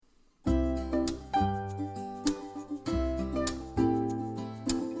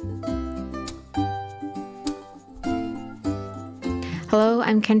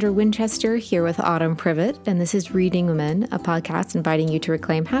I'm Kendra Winchester here with Autumn Privet, and this is Reading Women, a podcast inviting you to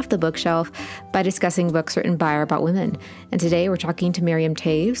reclaim half the bookshelf by discussing books written by or about women. And today we're talking to Miriam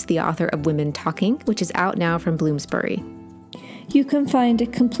Toews, the author of Women Talking, which is out now from Bloomsbury. You can find a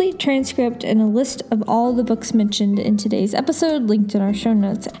complete transcript and a list of all the books mentioned in today's episode linked in our show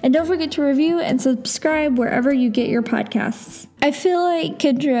notes. And don't forget to review and subscribe wherever you get your podcasts. I feel like,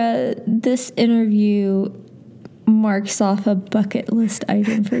 Kendra, this interview marks off a bucket list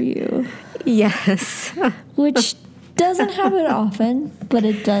item for you. Yes. Which doesn't happen often, but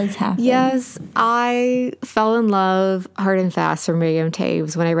it does happen. Yes, I fell in love hard and fast for Miriam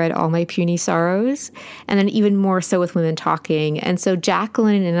Toews when I read All My Puny Sorrows, and then even more so with Women Talking. And so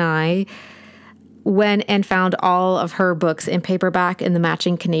Jacqueline and I went and found all of her books in paperback in the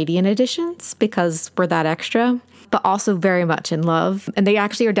matching Canadian editions because we're that extra, but also very much in love. And they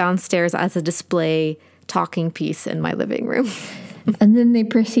actually are downstairs as a display talking piece in my living room. And then they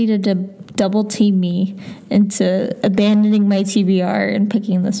proceeded to double team me into abandoning my TBR and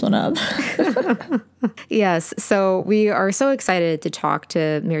picking this one up. Yes. So we are so excited to talk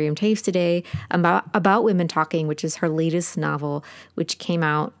to Miriam Toews today about Women Talking, which is her latest novel, which came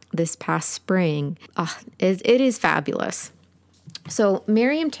out this past spring. It is fabulous. So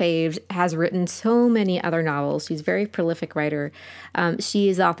Miriam Toews has written so many other novels. She's a very prolific writer. She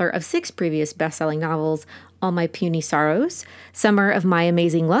is author of 6 previous best-selling novels: All My Puny Sorrows, Summer of My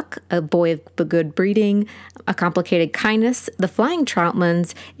Amazing Luck, A Boy of Good Breeding, A Complicated Kindness, The Flying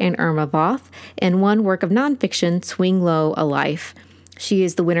Troutmans, and Irma Voth, and one work of nonfiction, Swing Low, A Life. She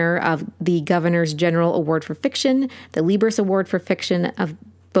is the winner of the Governor's General Award for Fiction, the Libris Award for Fiction of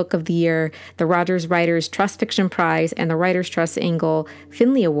Book of the Year, the Rogers Writers Trust Fiction Prize, and the Writers Trust Engel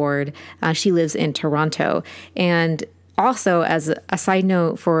Finley Award. She lives in Toronto. And also, as a side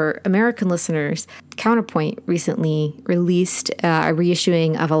note for American listeners, Counterpoint recently released a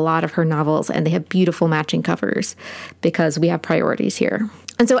reissuing of a lot of her novels, and they have beautiful matching covers because we have priorities here.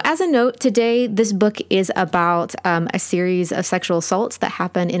 And so as a note, today, this book is about a series of sexual assaults that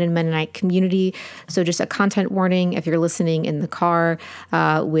happen in a Mennonite community. So just a content warning, if you're listening in the car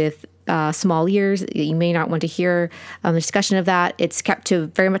with small ears, you may not want to hear the discussion of that. It's kept to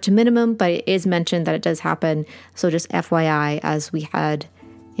very much a minimum, but it is mentioned that it does happen. So just FYI as we head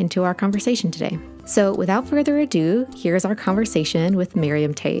into our conversation today. So without further ado, here's our conversation with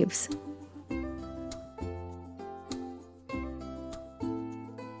Miriam Toews.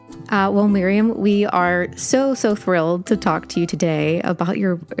 Well, Miriam, we are so thrilled to talk to you today about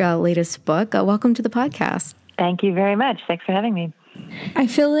your latest book. Welcome to the podcast. Thank you very much. Thanks for having me. I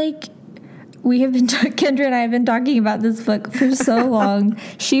feel like Kendra and I have been talking about this book for so long.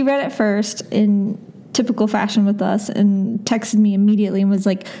 She read it first in typical fashion with us and texted me immediately and was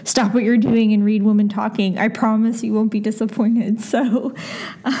like, stop what you're doing and read Women Talking. I promise you won't be disappointed. So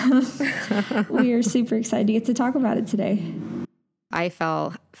we are super excited to get to talk about it today. I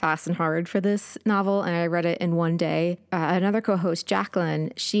fell fast and hard for this novel, and I read it in one day. Another co-host,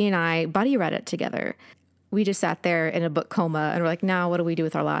 Jacqueline, she and I buddy read it together. We just sat there in a book coma, and we're like, now what do we do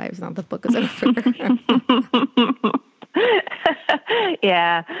with our lives? Now the book is over.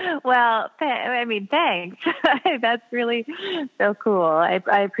 Yeah. Well, thanks. That's really so cool. I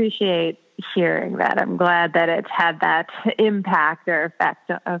appreciate hearing that. I'm glad that it's had that impact or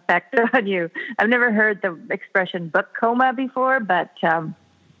effect on you. I've never heard the expression book coma before, but yeah,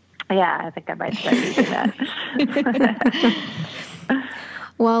 I think I might start using that.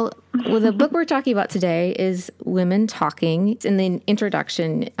 Well, the book we're talking about today is Women Talking. In the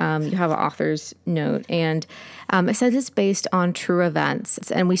introduction, you have an author's note, and it says it's based on true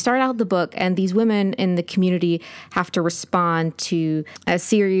events. And we start out the book, and these women in the community have to respond to a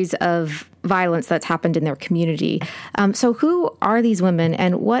series of violence that's happened in their community. So who are these women,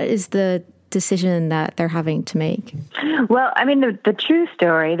 and what is the decision that they're having to make? Well, the true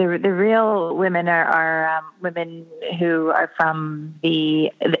story, the real women are women who are from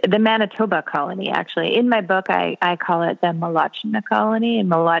the Manitoba colony, actually. In my book, I call it the Molochna colony, and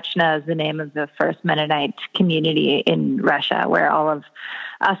Molochna is the name of the first Mennonite community in Russia, where all of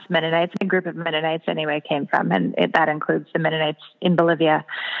us Mennonites, a group of Mennonites anyway, came from, and that includes the Mennonites in Bolivia.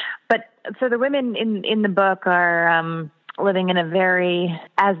 But so the women in the book are living in a very,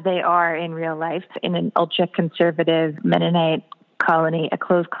 as they are in real life, in an ultra-conservative Mennonite colony, a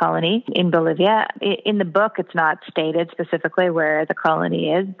closed colony in Bolivia. In the book, it's not stated specifically where the colony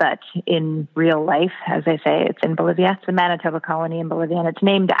is, but in real life, as I say, it's in Bolivia. It's the Manitoba colony in Bolivia, and it's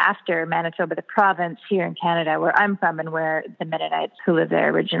named after Manitoba, the province here in Canada where I'm from and where the Mennonites who lived there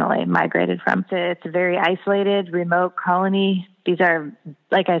originally migrated from. So it's a very isolated, remote colony. These are,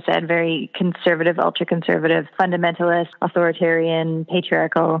 like I said, very conservative, ultra-conservative, fundamentalist, authoritarian,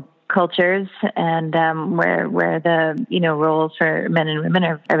 patriarchal cultures, and where the roles for men and women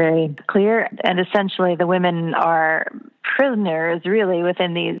are very clear. And essentially, the women are prisoners, really,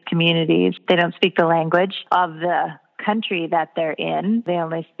 within these communities. They don't speak the language of the country that they're in. They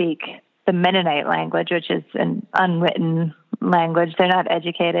only speak the Mennonite language, which is an unwritten language. They're not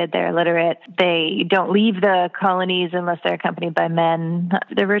educated. They're illiterate. They don't leave the colonies unless they're accompanied by men.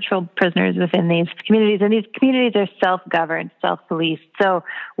 They're virtual prisoners within these communities, and these communities are self-governed, self-policed. So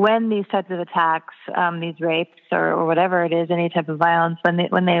when these types of attacks, these rapes or whatever it is, any type of violence,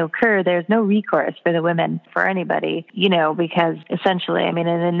 when they occur, there's no recourse for the women, for anybody, because essentially, and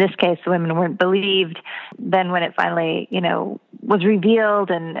in this case, the women weren't believed. Then when it finally, was revealed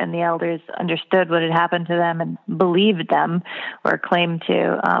and the elders understood what had happened to them and believed them, or claimed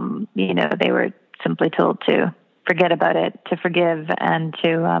to, they were simply told to forget about it, to forgive, and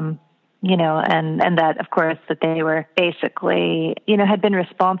to, and that, of course, that they were basically, had been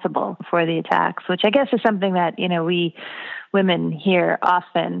responsible for the attacks, which I guess is something that, we women hear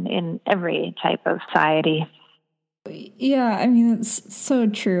often in every type of society. Yeah, it's so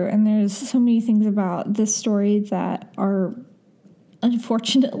true. And there's so many things about this story that are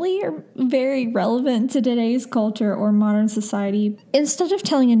unfortunately are very relevant to today's culture or modern society. Instead of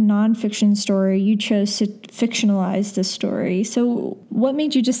telling a nonfiction story, you chose to fictionalize this story. So what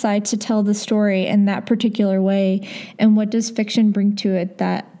made you decide to tell the story in that particular way? And what does fiction bring to it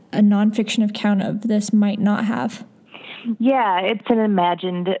that a nonfiction account of this might not have? Yeah, it's an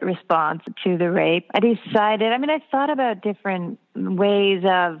imagined response to the rape. I decided, I thought about different ways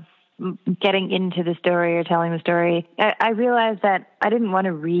of getting into the story or telling the story. I realized that I didn't want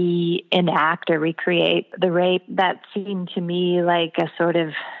to reenact or recreate the rape. That seemed to me like a sort of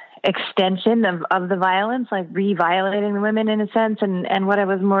extension of the violence, like re-violating the women in a sense. And what I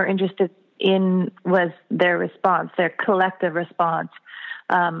was more interested in was their response, their collective response,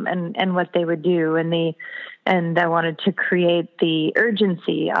 and what they would do. And I wanted to create the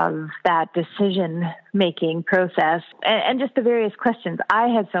urgency of that decision-making process and just the various questions. I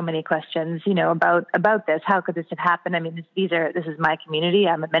had so many questions, about this. How could this have happened? This is my community.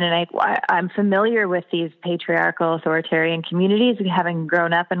 I'm a Mennonite. I'm familiar with these patriarchal, authoritarian communities, having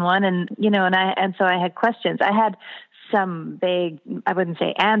grown up in one. And, so I had questions. I had some vague, I wouldn't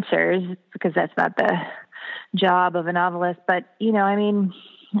say answers, because that's not the job of a novelist, but,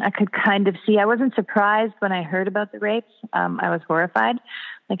 I could kind of see. I wasn't surprised when I heard about the rapes. I was horrified,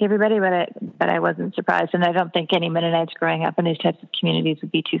 like everybody, but I wasn't surprised. And I don't think any Mennonites growing up in these types of communities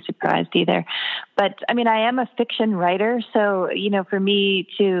would be too surprised either. But I am a fiction writer, so for me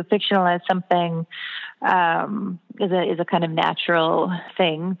to fictionalize something is a kind of natural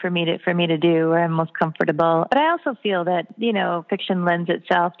thing for me to do, where I'm most comfortable. But I also feel that fiction lends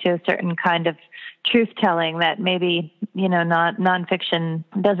itself to a certain kind of truth-telling that maybe, not nonfiction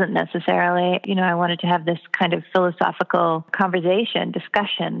doesn't necessarily. I wanted to have this kind of philosophical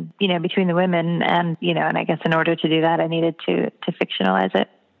discussion, between the women, and I guess in order to do that, I needed to fictionalize it.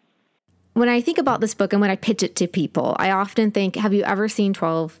 When I think about this book and when I pitch it to people, I often think, have you ever seen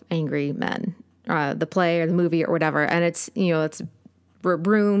 12 Angry Men, the play or the movie or whatever? And it's, it's a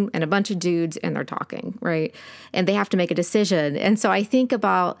room and a bunch of dudes and they're talking, right? And they have to make a decision. And so I think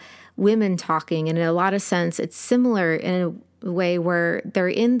about women talking, and in a lot of sense, it's similar in a way where they're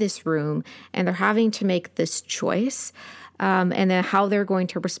in this room and they're having to make this choice, and then how they're going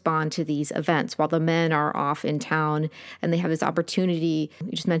to respond to these events while the men are off in town and they have this opportunity.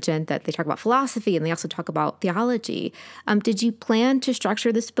 You just mentioned that they talk about philosophy and they also talk about theology. Did you plan to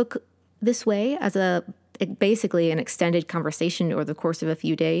structure this book this way as basically an extended conversation over the course of a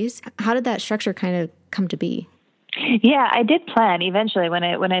few days? How did that structure kind of come to be? Yeah, I did plan eventually when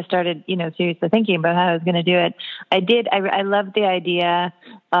I started, seriously thinking about how I was going to do it. I loved the idea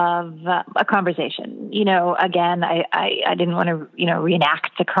of a conversation. Again, I didn't want to,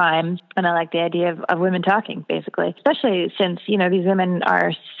 reenact the crimes. And I like the idea of women talking, basically, especially since, these women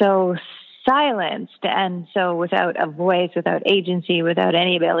are so silenced and so without a voice, without agency, without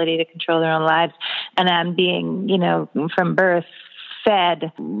any ability to control their own lives. And I'm being, from birth,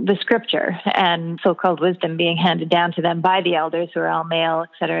 fed the scripture and so-called wisdom being handed down to them by the elders who are all male, et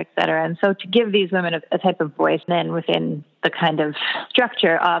cetera, et cetera. And so to give these women a type of voice, then within the kind of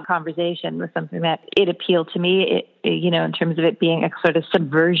structure of conversation was something that it appealed to me, in terms of it being a sort of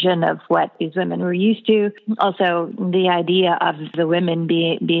subversion of what these women were used to. Also, the idea of the women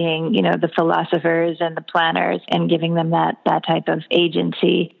being the philosophers and the planners and giving them that type of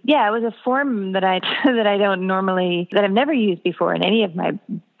agency. Yeah, it was a form that I've never used before in any of my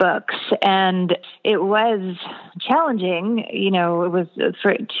books. And it was challenging, it was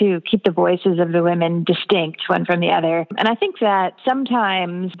to keep the voices of the women distinct one from the other. And I think that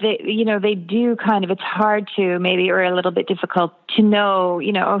sometimes they do it's hard to maybe, or a little bit difficult to know,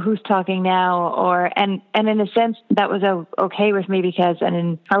 who's talking now, and in a sense that was okay with me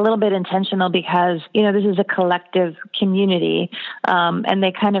and a little bit intentional because, this is a collective community, and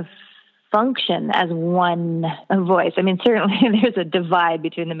they kind of function as one voice. I mean, certainly there's a divide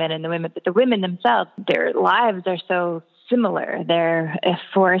between the men and the women, but the women themselves, their lives are so similar. They're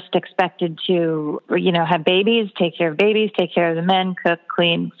forced, expected to, have babies, take care of the men, cook,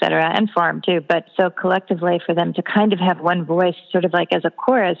 clean, etc., and farm too. But so collectively for them to kind of have one voice, sort of like as a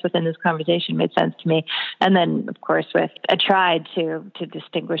chorus within this conversation made sense to me. And then, of course, I tried to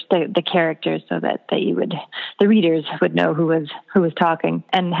distinguish the characters so that the readers would know who was talking.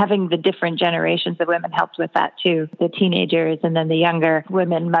 And having the different generations of women helped with that too. The teenagers and then the younger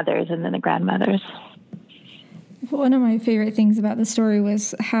women, mothers, and then the grandmothers. One of my favorite things about the story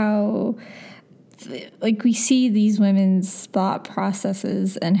was how, we see these women's thought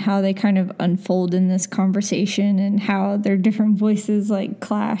processes and how they kind of unfold in this conversation and how their different voices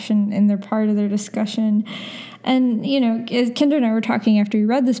clash and they're part of their discussion. And, as Kendra and I were talking after we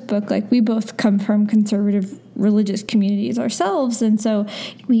read this book, we both come from conservative religious communities ourselves. And so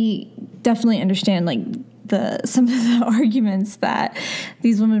we definitely understand some of the arguments that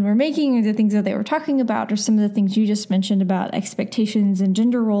these women were making or the things that they were talking about or some of the things you just mentioned about expectations and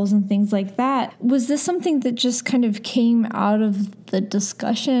gender roles and things like that. Was this something that just kind of came out of the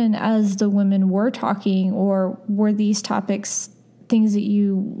discussion as the women were talking, or were these topics things that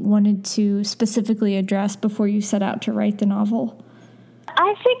you wanted to specifically address before you set out to write the novel?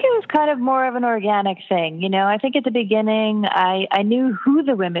 I think it was kind of more of an organic thing. I think at the beginning, I knew who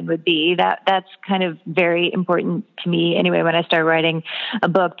the women would be. That's kind of very important to me anyway, when I start writing a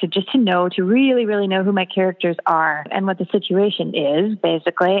book, to know, to really, really know who my characters are and what the situation is,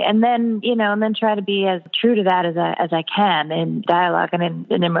 basically. And then, and then try to be as true to that as I can in dialogue and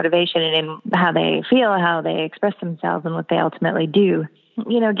in their motivation and in how they feel, how they express themselves and what they ultimately do.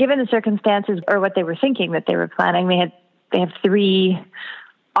 Given the circumstances or what they were thinking that they were planning, they have three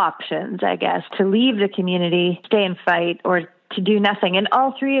options, I guess: to leave the community, stay and fight, or to do nothing. And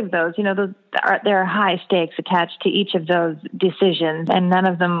all three of those, there are high stakes attached to each of those decisions, and none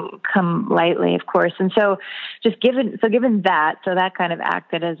of them come lightly, of course. And so given that kind of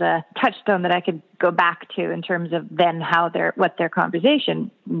acted as a touchstone that I could go back to in terms of then what their conversation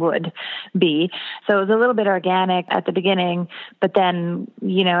would be. So it was a little bit organic at the beginning, but then,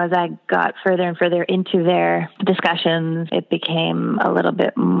 as I got further and further into their discussions, it became a little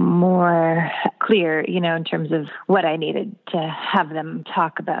bit more clear, in terms of what I needed to have them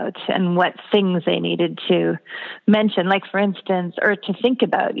talk about and what things they needed to mention, like for instance, or to think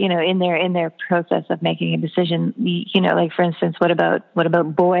about, in their process of making a decision, like for instance, what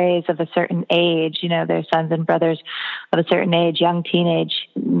about boys of a certain age, their sons and brothers of a certain age, young teenage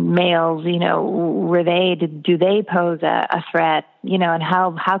males, do they pose a threat, and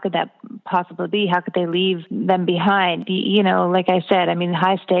how could that possibly be? How could they leave them behind? Like I said,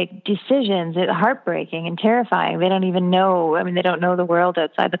 high stake decisions, it's heartbreaking and terrifying. They don't even know, they don't know the world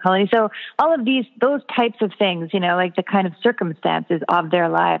outside the colony. So all of those types of things, like the kind of circumstances of their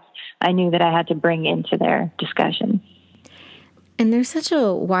lives, I knew that I had to bring into their discussion. And there's such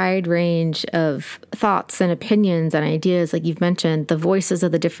a wide range of thoughts and opinions and ideas. Like you've mentioned, the voices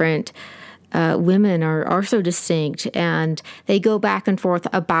of the different women are so distinct, and they go back and forth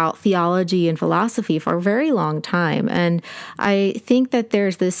about theology and philosophy for a very long time. And I think that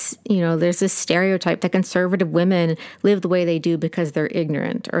there's this stereotype that conservative women live the way they do because they're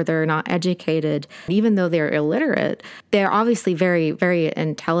ignorant or they're not educated. Even though they're illiterate, they're obviously very, very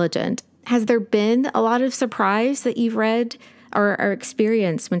intelligent. Has there been a lot of surprise that you've read or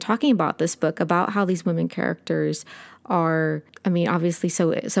experienced when talking about this book, about how these women characters are, obviously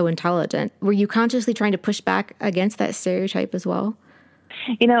so intelligent? Were you consciously trying to push back against that stereotype as well?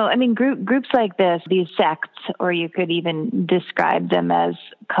 Groups like this, these sects, or you could even describe them as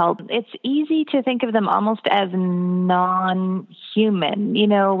cults, it's easy to think of them almost as non-human.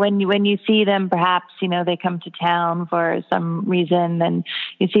 When you see them, perhaps, they come to town for some reason, and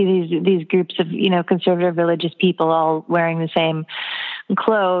you see these groups of, conservative religious people all wearing the same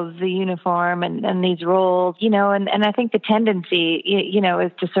clothes, the uniform, and these roles, and I think the tendency,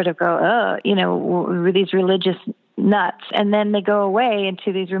 is to sort of go, these religious nuts, and then they go away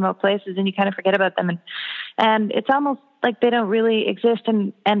into these remote places and you kind of forget about them, and it's almost like they don't really exist,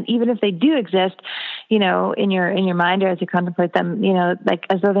 and even if they do exist, in your mind or as you contemplate them, like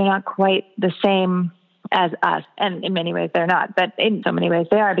as though they're not quite the same as us. And in many ways they're not, but in so many ways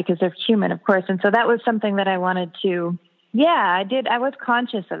they are, because they're human, of course. And so that was something that I wanted to, I did. I was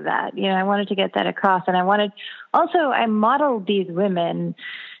conscious of that. I wanted to get that across. And I modeled these women,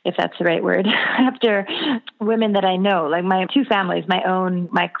 if that's the right word, after women that I know, like my two families,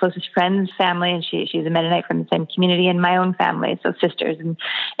 my closest friend's family, and she's a Mennonite from the same community, and my own family, so sisters and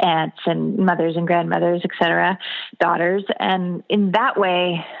aunts and mothers and grandmothers, etc., daughters. And in that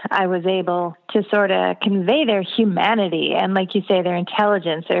way, I was able to sort of convey their humanity and, like you say, their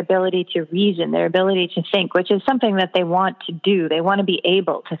intelligence, their ability to reason, their ability to think, which is something that they want to do. They want to be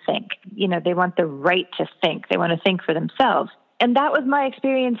able to think. They want the right to think. They want to think for themselves. And that was my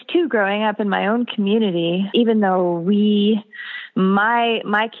experience too, growing up in my own community, even though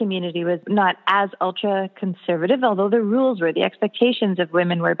my community was not as ultra conservative, although the rules were, the expectations of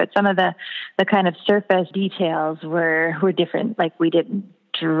women were, but some of the kind of surface details were different. Like we didn't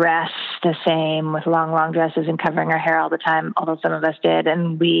dress the same with long dresses and covering our hair all the time, although some of us did.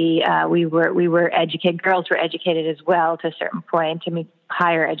 And we were educated. Girls were educated as well to a certain point. I mean,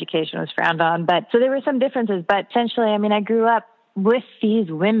 higher education was frowned on, but so there were some differences. But essentially, I mean, I grew up with these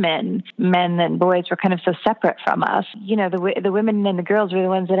women. Men and boys were kind of so separate from us. The women and the girls were the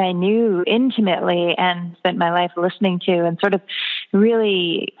ones that I knew intimately and spent my life listening to, and sort of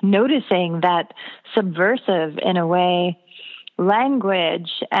really noticing that subversive, in a way, language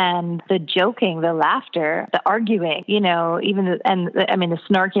and the joking, the laughter, the arguing, the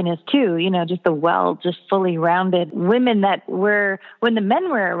snarkiness too, just the just fully rounded women that were, when the men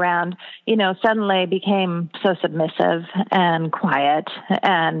were around, suddenly became so submissive and quiet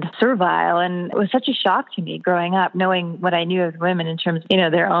and servile. And it was such a shock to me growing up, knowing what I knew of women in terms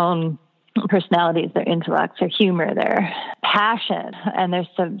of, their own personalities, their intellects, their humor, their passion, and their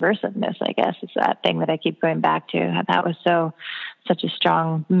subversiveness, I guess, is that thing that I keep going back to. That was such a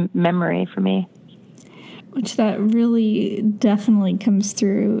strong memory for me. Which that really definitely comes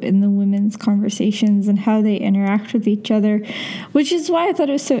through in the women's conversations and how they interact with each other, which is why I thought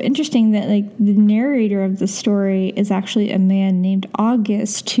it was so interesting that like the narrator of the story is actually a man named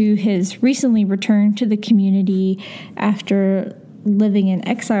August, who has recently returned to the community after living in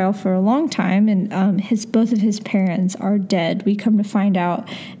exile for a long time, and both of his parents are dead, we come to find out,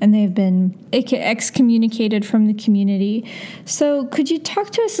 and they've been excommunicated from the community. So could you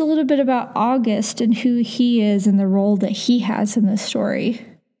talk to us a little bit about August and who he is and the role that he has in this story?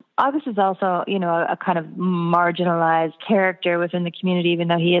 August is also, a kind of marginalized character within the community, even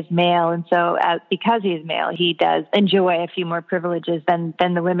though he is male. And so because he is male, he does enjoy a few more privileges than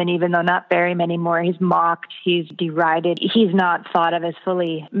the women, even though not very many more. He's mocked, he's derided. He's not thought of as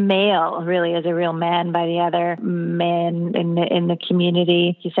fully male, really, as a real man by the other men in the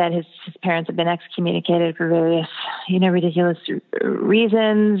community. He said his parents have been excommunicated for various, ridiculous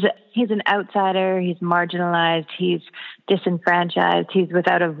reasons. He's an outsider. He's marginalized. He's disenfranchised. He's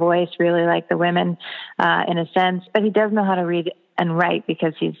without a voice, really, like the women, in a sense. But he does know how to read and write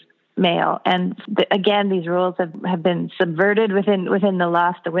because he's male. And again, these rules have been subverted within the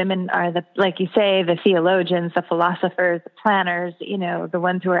loft. The women are like you say, the theologians, the philosophers, the planners, the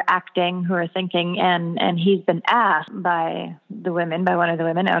ones who are acting, who are thinking. And he's been asked by one of the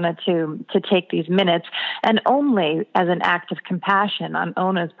women, Ona, to take these minutes, and only as an act of compassion on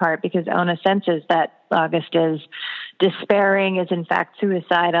Ona's part, because Ona senses that August is despairing, is in fact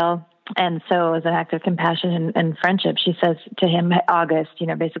suicidal. And so as an act of compassion and friendship, she says to him, August,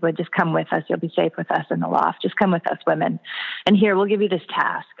 basically just come with us. You'll be safe with us in the loft. Just come with us, women. And here, we'll give you this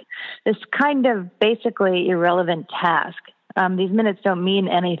task, this kind of basically irrelevant task. These minutes don't mean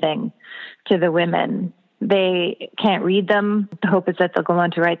anything to the women. They can't read them. The hope is that they'll go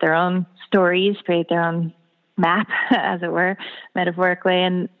on to write their own stories, create their own map, as it were, metaphorically.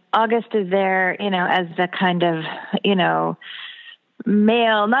 And August is there, as a kind of,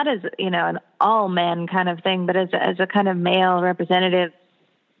 male, not as, an all men kind of thing, but as a kind of male representative.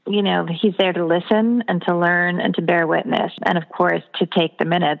 He's there to listen and to learn and to bear witness, and of course to take the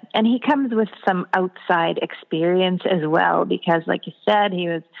minutes. And he comes with some outside experience as well, because like you said, he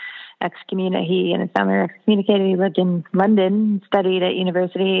was excommunicated. He and his family were excommunicated. He lived in London, studied at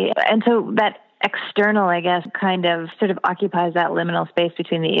university, and so that external, I guess, kind of sort of occupies that liminal space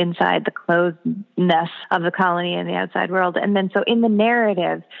between the inside, the closedness of the colony, and the outside world. And then so in the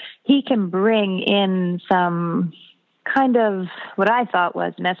narrative, he can bring in some kind of what I thought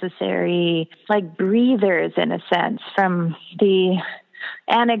was necessary, like breathers in a sense, from the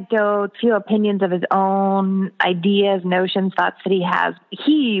anecdotes, few opinions of his own, ideas, notions, thoughts that he has.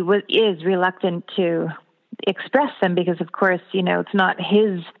 He is reluctant to express them because, of course, it's not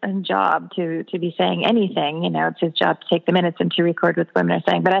his job to be saying anything. It's his job to take the minutes and to record what women are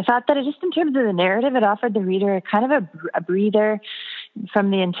saying. But I thought that just in terms of the narrative, it offered the reader kind of a breather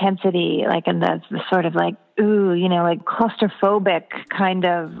from the intensity, like in the sort of like, like claustrophobic kind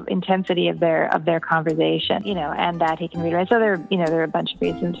of intensity of their conversation, and that he can read. Right. So there are a bunch of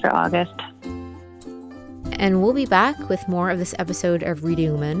reasons for August. And we'll be back with more of this episode of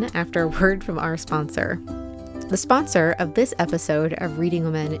Reading Women after a word from our sponsor. The sponsor of this episode of Reading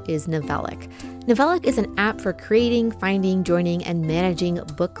Women is Novelic. Novelic is an app for creating, finding, joining, and managing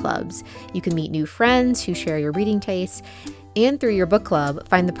book clubs. You can meet new friends who share your reading tastes, and through your book club,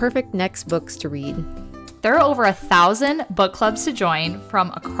 find the perfect next books to read. There are over 1,000 book clubs to join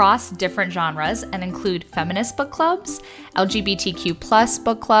from across different genres and include feminist book clubs, LGBTQ+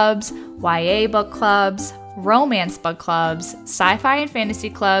 book clubs, YA book clubs, romance book clubs, sci-fi and fantasy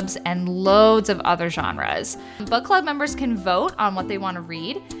clubs, and loads of other genres. Book club members can vote on what they want to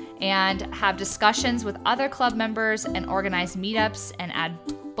read and have discussions with other club members and organize meetups and add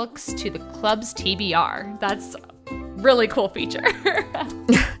books to the club's TBR. That's a really cool feature.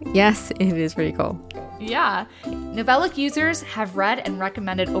 Yes, it is pretty cool. Yeah. Novelic users have read and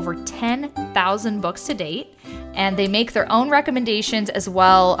recommended over 10,000 books to date, and they make their own recommendations as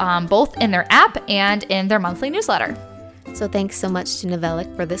well, both in their app and in their monthly newsletter. So thanks so much to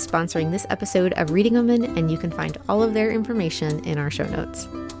Novelic for sponsoring this episode of Reading Women, and you can find all of their information in our show notes.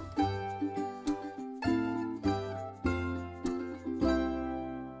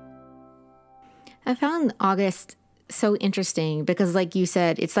 I found August so interesting because, like you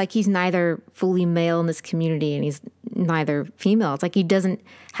said, it's like he's neither fully male in this community and he's neither female. It's like he doesn't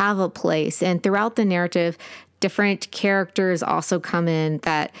have a place. And throughout the narrative, different characters also come in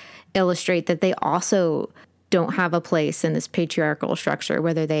that illustrate that they also don't have a place in this patriarchal structure,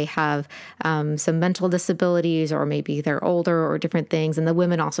 whether they have some mental disabilities or maybe they're older or different things. And the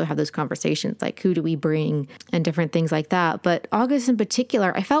women also have those conversations, like who do we bring and different things like that. But August in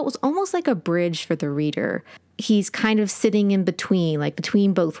particular, I felt was almost like a bridge for the reader. He's kind of sitting in between, like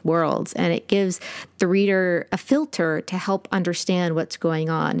between both worlds, and it gives the reader a filter to help understand what's going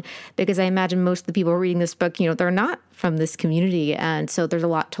on. Because I imagine most of the people reading this book, they're not from this community, and so there's a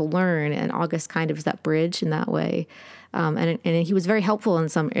lot to learn, and August kind of is that bridge in that way. And he was very helpful in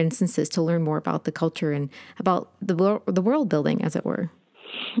some instances to learn more about the culture and about the world building, as it were.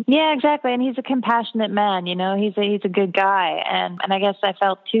 Yeah, exactly. And he's a compassionate man, he's a good guy. And I guess I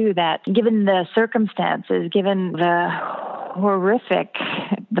felt too that given the circumstances, given the horrific,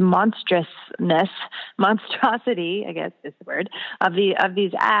 the monstrosity, I guess is the word, of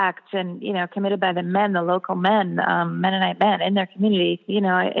these acts and, committed by the men, the local men, Mennonite men in their community,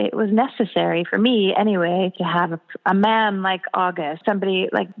 it was necessary for me anyway to have a man like August, somebody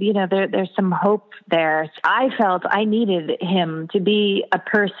like, there's some hope there. I felt I needed him to be a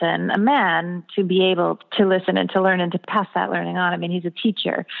person, a man, to be able to listen and to learn and to pass that learning on. I mean, he's a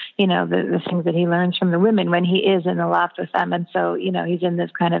teacher, the things that he learns from the women when he is in the loft with them. And so, he's in this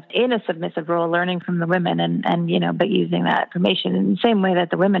kind of in a submissive role, learning from the women and but using that information in the same way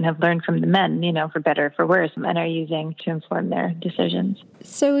that the women have learned from the men, for better or for worse, and are using to inform their decisions.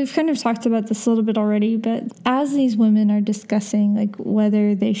 So we've kind of talked about this a little bit already, but as these women are discussing like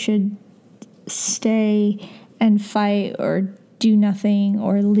whether they should stay and fight or do nothing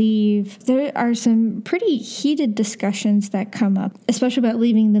or leave, there are some pretty heated discussions that come up, especially about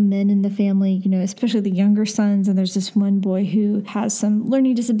leaving the men in the family, especially the younger sons. And there's this one boy who has some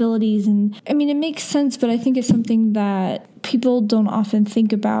learning disabilities. And I mean, it makes sense, but I think it's something that people don't often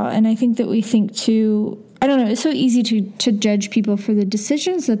think about. And I think that we think too, I don't know, it's so easy to judge people for the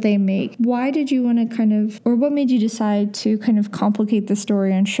decisions that they make. Why did you want to or what made you decide to kind of complicate the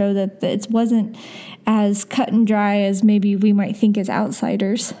story and show that it wasn't as cut and dry as maybe we might think as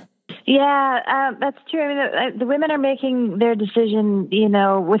outsiders? Yeah, that's true. I mean, the women are making their decision,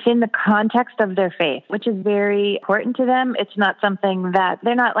 within the context of their faith, which is very important to them. It's not something that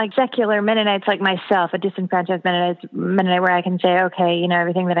they're not like secular Mennonites like myself, a disenfranchised Mennonite where I can say, okay,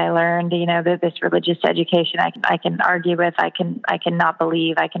 everything that I learned, this religious education, I can argue with, I can not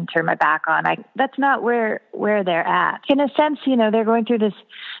believe, I can turn my back on. That's not where they're at. In a sense, they're going through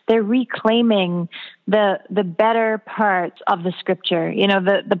they're reclaiming the better parts of the scripture,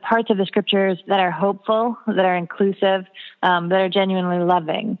 the parts of the scriptures that are hopeful, that are inclusive, that are genuinely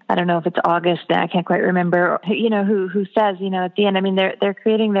loving. I don't know if it's August, I can't quite remember, who says, at the end, I mean, they're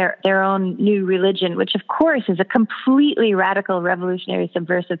creating their own new religion, which of course is a completely radical, revolutionary,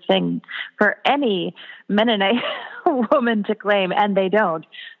 subversive thing for any Mennonite woman to claim, and they don't.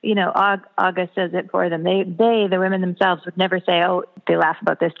 August says it for them. The women themselves would never say, oh, they laugh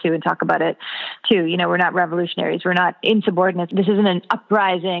about this too and talk about it too. We're not revolutionaries. We're not insubordinate. This isn't an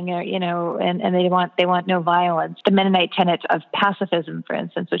uprising, and they want no violence. The Mennonite tenet of pacifism, for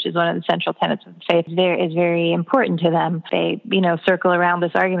instance, which is one of the central tenets of the faith, is very important to them. They, circle around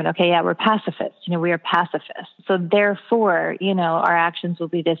this argument. Okay, yeah, we're pacifists. We are pacifists. So therefore, our actions will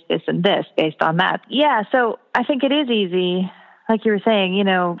be this, this, and this based on that. Yeah. So I think it is easy, like you were saying,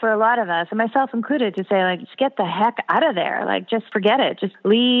 for a lot of us, and myself included, to say, just get the heck out of there. just forget it. Just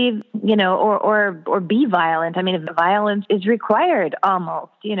leave, or be violent. I mean, if violence is required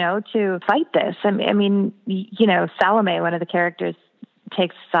almost, to fight this. I mean, Salome, one of the characters,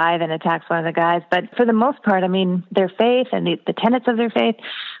 takes a scythe and attacks one of the guys. But for the most part, I mean, their faith and the tenets of their faith,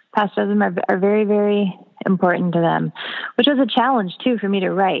 pacifism, are very, very important to them, which was a challenge too for me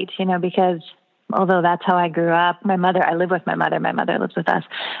to write, because although that's how I grew up, I live with my mother lives with us.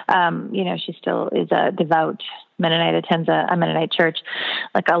 She still is a devout Mennonite, attends a Mennonite church,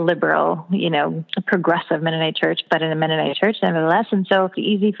 like a liberal, a progressive Mennonite church, but in a Mennonite church nevertheless. And so it's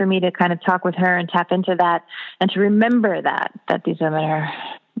easy for me to kind of talk with her and tap into that and to remember that these women are,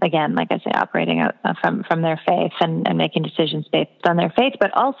 again, like I say, operating out from their faith and making decisions based on their faith,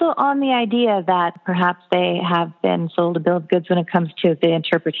 but also on the idea that perhaps they have been sold a bill of goods when it comes to the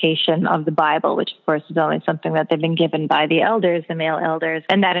interpretation of the Bible, which of course is only something that they've been given by the elders, the male elders,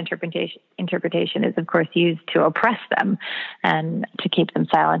 and that interpretation is of course used to oppress them and to keep them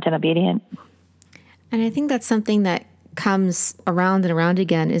silent and obedient. And I think that's something that comes around and around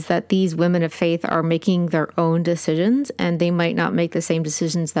again, is that these women of faith are making their own decisions, and they might not make the same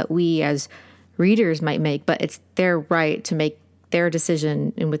decisions that we as readers might make, but it's their right to make their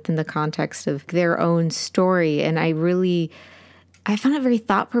decision and within the context of their own story. And I found it very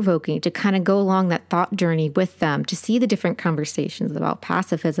thought-provoking to kind of go along that thought journey with them, to see the different conversations about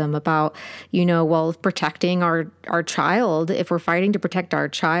pacifism, about, protecting our child. If we're fighting to protect our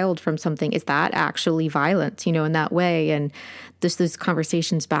child from something, is that actually violence, in that way? And just those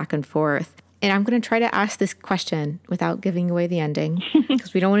conversations back and forth. And I'm going to try to ask this question without giving away the ending,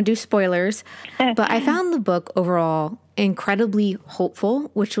 because we don't want to do spoilers. But I found the book overall incredibly hopeful,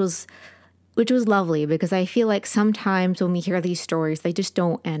 which was lovely, because I feel like sometimes when we hear these stories, they just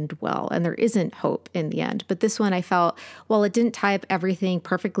don't end well, and there isn't hope in the end. But this one, I felt, while it didn't tie up everything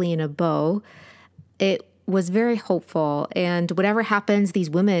perfectly in a bow, it was very hopeful. And whatever happens, these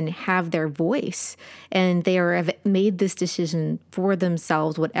women have their voice, and they have made this decision for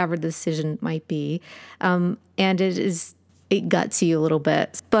themselves, whatever the decision might be. And it guts you a little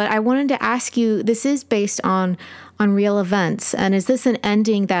bit. But I wanted to ask you, this is based on real events. And is this an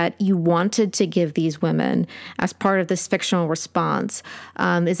ending that you wanted to give these women as part of this fictional response?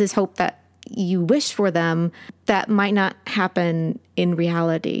 Is this hope that you wish for them that might not happen in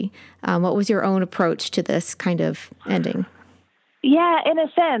reality? What was your own approach to this kind of ending? Yeah, in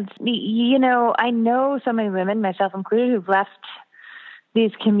a sense, I know so many women, myself included, who've left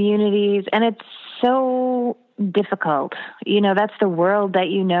these communities, and it's so difficult. That's the world that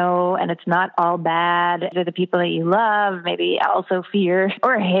and it's not all bad. They're the people that you love, maybe also fear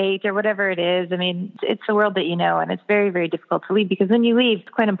or hate or whatever it is. I mean, it's the world that and it's very, very difficult to leave, because when you leave, it's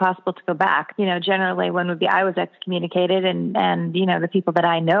quite impossible to go back. Generally one would be, I was excommunicated, and the people that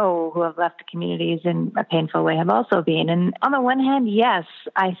I know who have left the communities in a painful way have also been. And on the one hand, yes,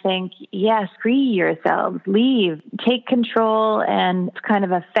 I think, yes, free yourselves, leave, take control, and it's kind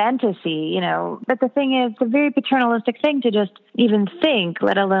of a fantasy, But the thing is, it's a very paternalistic thing to just even think,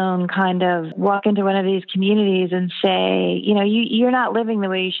 let alone kind of walk into one of these communities and say, you're not living the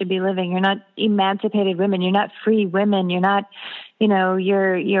way you should be living. You're not emancipated women. You're not free women. You're not, you're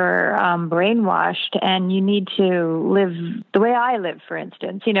brainwashed, and you need to live the way I live, for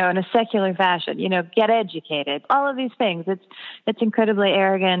instance, in a secular fashion, get educated, all of these things. It's incredibly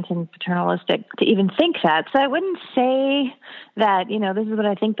arrogant and paternalistic to even think that. So I wouldn't say that, this is what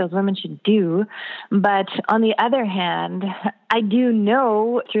I think those women should do. But on the other hand, I do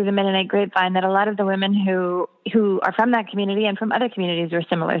know through the Mennonite grapevine that a lot of the women who are from that community and from other communities where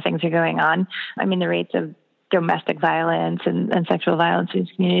similar things are going on, I mean, the rates of domestic violence and sexual violence in these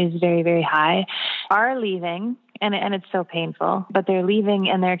communities is very, very high, are leaving and it's so painful. But they're leaving,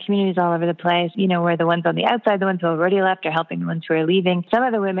 and there are communities all over the place, where the ones on the outside, the ones who have already left, are helping the ones who are leaving. Some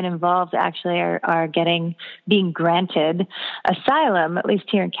of the women involved actually are being granted asylum, at least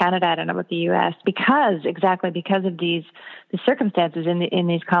here in Canada. I don't know about the U.S., because of the circumstances in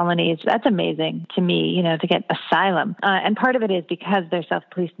these colonies. That's amazing to me, to get asylum. And part of it is because they're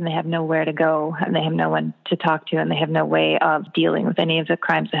self-policed and they have nowhere to go and they have no one to talk to and they have no way of dealing with any of the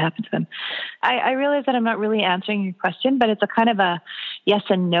crimes that happen to them. I realize that I'm not really answering your question, but it's a kind of a yes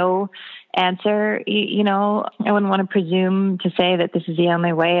and no answer. I wouldn't want to presume to say that this is the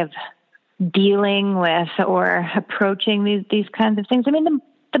only way of dealing with or approaching these kinds of things. I mean,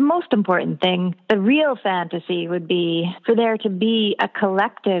 the most important thing, the real fantasy would be for there to be a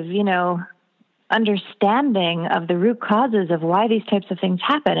collective, understanding of the root causes of why these types of things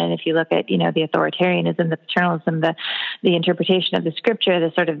happen. And if you look at, the authoritarianism, the paternalism, the interpretation of the scripture,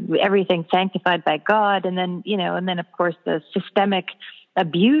 the sort of everything sanctified by God, and then of course the systemic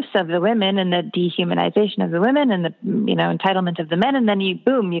abuse of the women and the dehumanization of the women and the entitlement of the men, and then you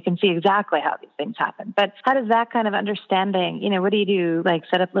can see exactly how these things happen. But how does that kind of understanding, what do you do, like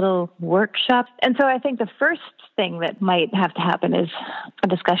set up little workshops? And so I think the first thing that might have to happen is a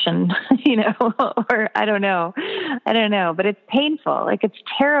discussion, or I don't know, but it's painful. Like, it's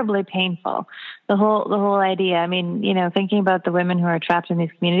terribly painful. The whole idea. I mean, thinking about the women who are trapped in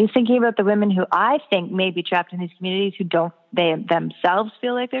these communities, thinking about the women who I think may be trapped in these communities who don't they themselves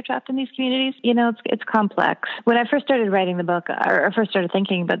feel like they're trapped in these communities. It's complex. When I first started writing the book, or first started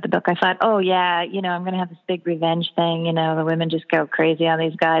thinking about the book, I thought, oh yeah, I'm going to have this big revenge thing. The women just go crazy on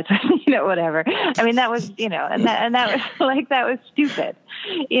these guys, whatever. I mean, that was, and that was like, that was stupid.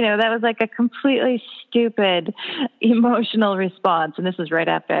 That was like a completely stupid emotional response. And this was right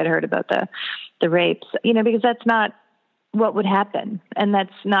after I'd heard about the rapes, because that's not what would happen. And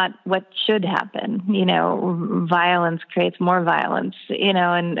that's not what should happen. Violence creates more violence,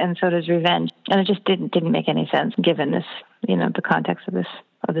 and so does revenge. And it just didn't make any sense given this, the context of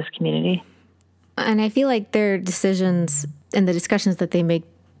this community. And I feel like their decisions and the discussions that they make,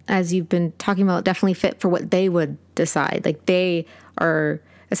 as you've been talking about, definitely fit for what they would decide. Like, they are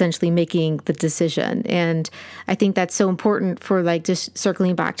essentially making the decision. And I think that's so important for, like, just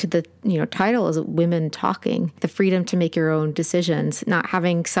circling back to the, title is Women Talking, the freedom to make your own decisions, not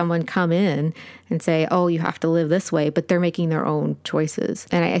having someone come in and say, oh, you have to live this way, but they're making their own choices.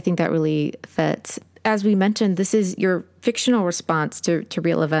 And I think that really fits. As we mentioned, this is your fictional response to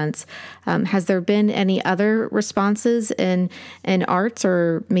real events. Has there been any other responses in arts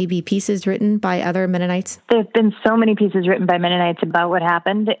or maybe pieces written by other Mennonites? There have been so many pieces written by Mennonites about what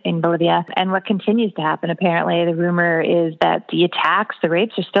happened in Bolivia and what continues to happen. Apparently, the rumor is that the attacks, the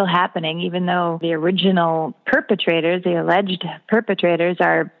rapes are still happening, even though the original perpetrators, the alleged perpetrators,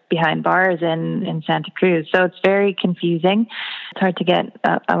 are behind bars in Santa Cruz. So it's very confusing. It's hard to get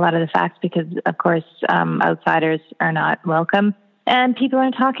a lot of the facts because, of course, outsiders are not welcome. And people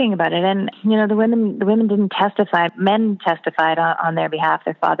aren't talking about it. And, the women didn't testify. Men testified on their behalf,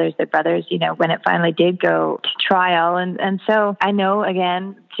 their fathers, their brothers, when it finally did go to trial. And so I know,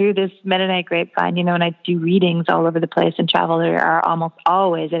 again, through this Mennonite grapevine, when I do readings all over the place and travel, there are almost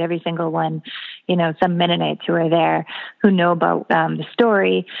always at every single one, some Mennonites who are there who know about the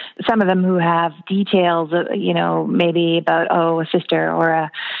story. Some of them who have details, maybe about, a sister or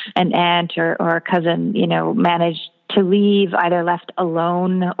an aunt or a cousin, managed to leave, either left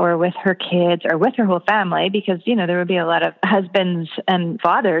alone or with her kids or with her whole family, because, there would be a lot of husbands and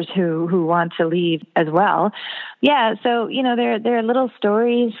fathers who want to leave as well. Yeah. So, there are little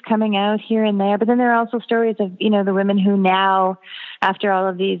stories coming out here and there, but then there are also stories of, the women who now, after all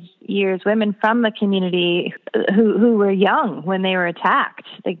of these years, women from the community who were young when they were attacked,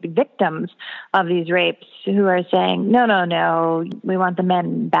 like the victims of these rapes, who are saying, no, we want the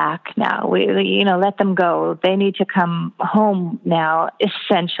men back now. We let them go. They need to come home now,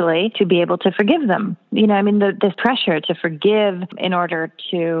 essentially, to be able to forgive them. The pressure to forgive in order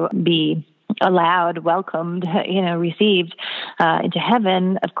to be allowed, welcomed, received into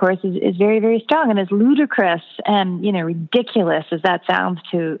heaven, of course, is very, very strong. And as ludicrous and, ridiculous as that sounds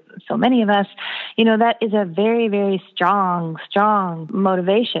to so many of us, that is a very, very strong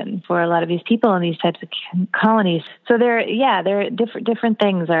motivation for a lot of these people in these types of colonies. So there are different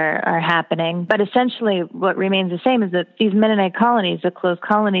things are happening. But essentially what remains the same is that these Mennonite colonies, the closed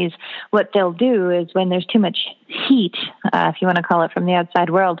colonies, what they'll do is when there's too much heat, if you want to call it, from the outside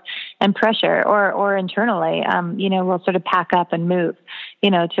world and pressure or internally, we'll sort of pack up and move,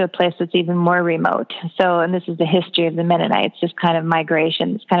 to a place that's even more remote. So, and this is the history of the Mennonites, just kind of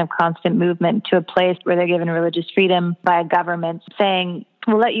migration, this kind of constant movement to a place where they're given religious freedom by a government saying,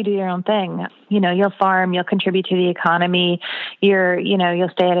 will let you do your own thing. You'll farm, you'll contribute to the economy. You'll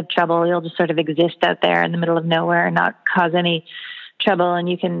stay out of trouble. You'll just sort of exist out there in the middle of nowhere and not cause any trouble. And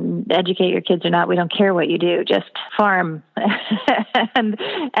you can educate your kids or not. We don't care what you do. Just farm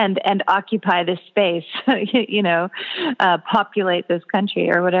and occupy this space, populate this country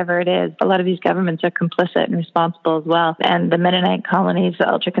or whatever it is. A lot of these governments are complicit and responsible as well. And the Mennonite colonies, the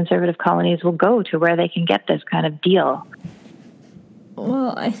ultra-conservative colonies will go to where they can get this kind of deal.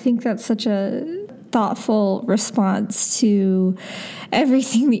 Well, I think that's such a thoughtful response to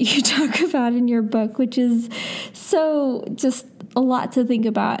everything that you talk about in your book, which is so just a lot to think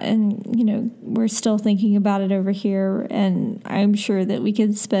about. And, we're still thinking about it over here. And I'm sure that we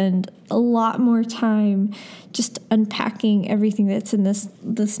could spend a lot more time just unpacking everything that's in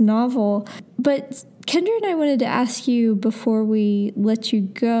this novel. But Kendra and I wanted to ask you before we let you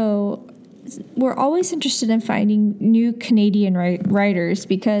go, we're always interested in finding new Canadian writers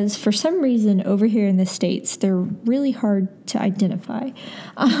because for some reason over here in the States, they're really hard to identify.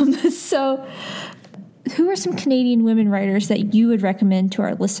 So who are some Canadian women writers that you would recommend to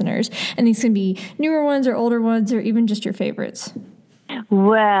our listeners? And these can be newer ones or older ones or even just your favorites.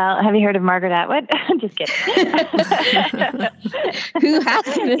 Well, have you heard of Margaret Atwood? I'm just kidding. Who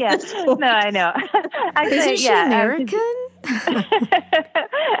hasn't? Yeah. No, I know. Actually, isn't she American?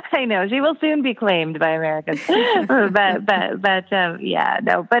 I know she will soon be claimed by Americans, but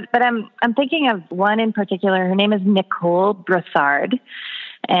I'm thinking of one in particular. Her name is Nicole Brossard,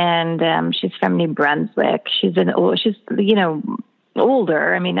 and she's from New Brunswick. She's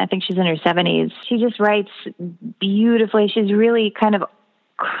older. I mean, I think she's in her 70s. She just writes beautifully. She's really kind of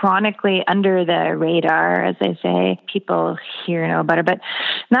chronically under the radar, as they say. People here know about her, but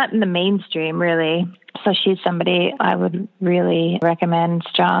not in the mainstream, really. So she's somebody I would really recommend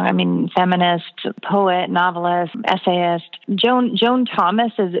strong. I mean, feminist, poet, novelist, essayist. Joan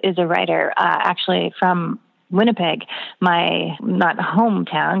Thomas is a writer, actually from Winnipeg, my not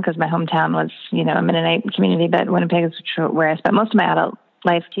hometown, because my hometown was, a Mennonite community, but Winnipeg is where I spent most of my adult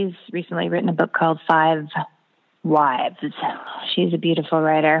life. She's recently written a book called 5 Wives. She's a beautiful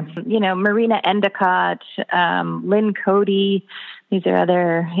writer. Marina Endicott, Lynn Cody. These are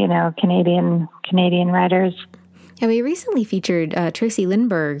other, Canadian writers. Yeah, we recently featured Tracy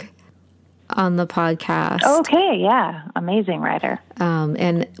Lindbergh on the podcast. Okay, yeah, amazing writer.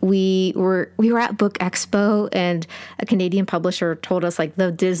 And we were at Book Expo, and a Canadian publisher told us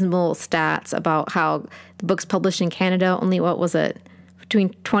the dismal stats about how the books published in Canada, only what was it,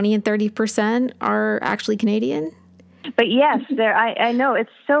 between 20 and 30% are actually Canadian. But yes, I know it's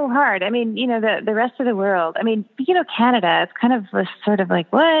so hard. I mean, the rest of the world, I mean, Canada, it's kind of sort of like,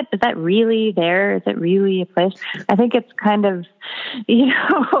 what? Is that really there? Is it really a place? I think it's kind of,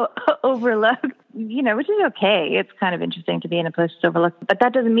 overlooked, which is okay. It's kind of interesting to be in a place that's overlooked. But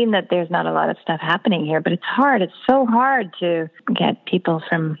that doesn't mean that there's not a lot of stuff happening here. But it's hard. It's so hard to get people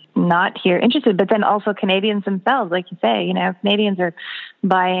from not here interested. But then also Canadians themselves, like you say, Canadians are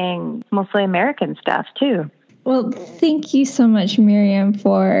buying mostly American stuff too. Well, thank you so much, Miriam,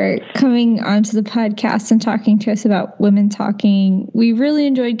 for coming onto the podcast and talking to us about women talking. We really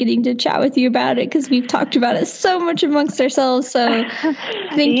enjoyed getting to chat with you about it because we've talked about it so much amongst ourselves. So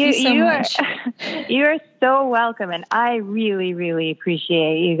thank you so much. You are so welcome. And I really, really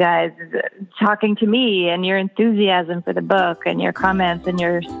appreciate you guys talking to me and your enthusiasm for the book and your comments and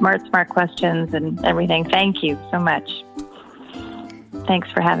your smart questions and everything. Thank you so much.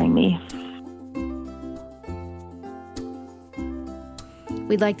 Thanks for having me.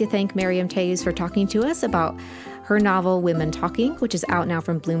 We'd like to thank Miriam Toews for talking to us about her novel, Women Talking, which is out now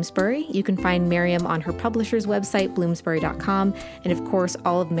from Bloomsbury. You can find Miriam on her publisher's website, bloomsbury.com. And of course,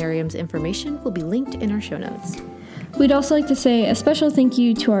 all of Miriam's information will be linked in our show notes. We'd also like to say a special thank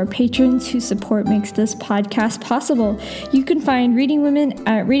you to our patrons whose support makes this podcast possible. You can find Reading Women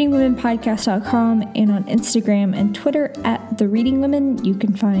at readingwomenpodcast.com and on Instagram and Twitter at The Reading Women. You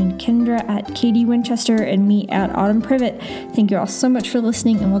can find Kendra at Katie Winchester and me at Autumn Privet. Thank you all so much for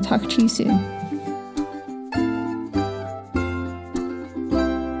listening, and we'll talk to you soon.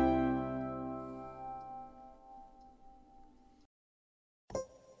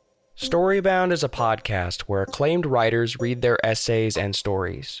 Storybound is a podcast where acclaimed writers read their essays and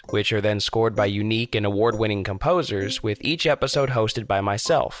stories, which are then scored by unique and award-winning composers, with each episode hosted by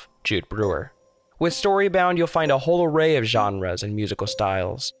myself, Jude Brewer. With Storybound, you'll find a whole array of genres and musical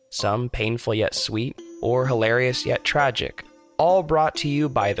styles, some painful yet sweet, or hilarious yet tragic, all brought to you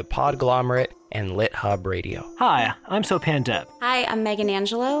by the podglomerate and Lit Hub Radio. Hi, I'm Sopan Deb. Hi, I'm Megan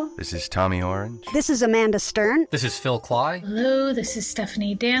Angelo. This is Tommy Orange. This is Amanda Stern. This is Phil Cly. Hello, this is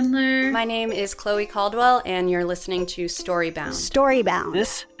Stephanie Danler. My name is Chloe Caldwell, and you're listening to Storybound. Storybound.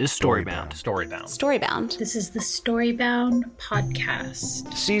 This is Storybound. Storybound. This is the Storybound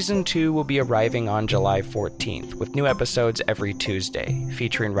podcast. Season 2 will be arriving on July 14th, with new episodes every Tuesday,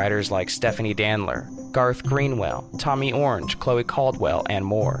 featuring writers like Stephanie Danler, Garth Greenwell, Tommy Orange, Chloe Caldwell, and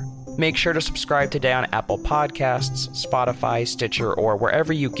more. Make sure to subscribe today on Apple Podcasts, Spotify, Stitcher, or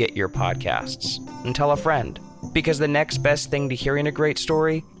wherever you get your podcasts. And tell a friend, because the next best thing to hearing a great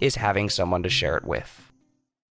story is having someone to share it with.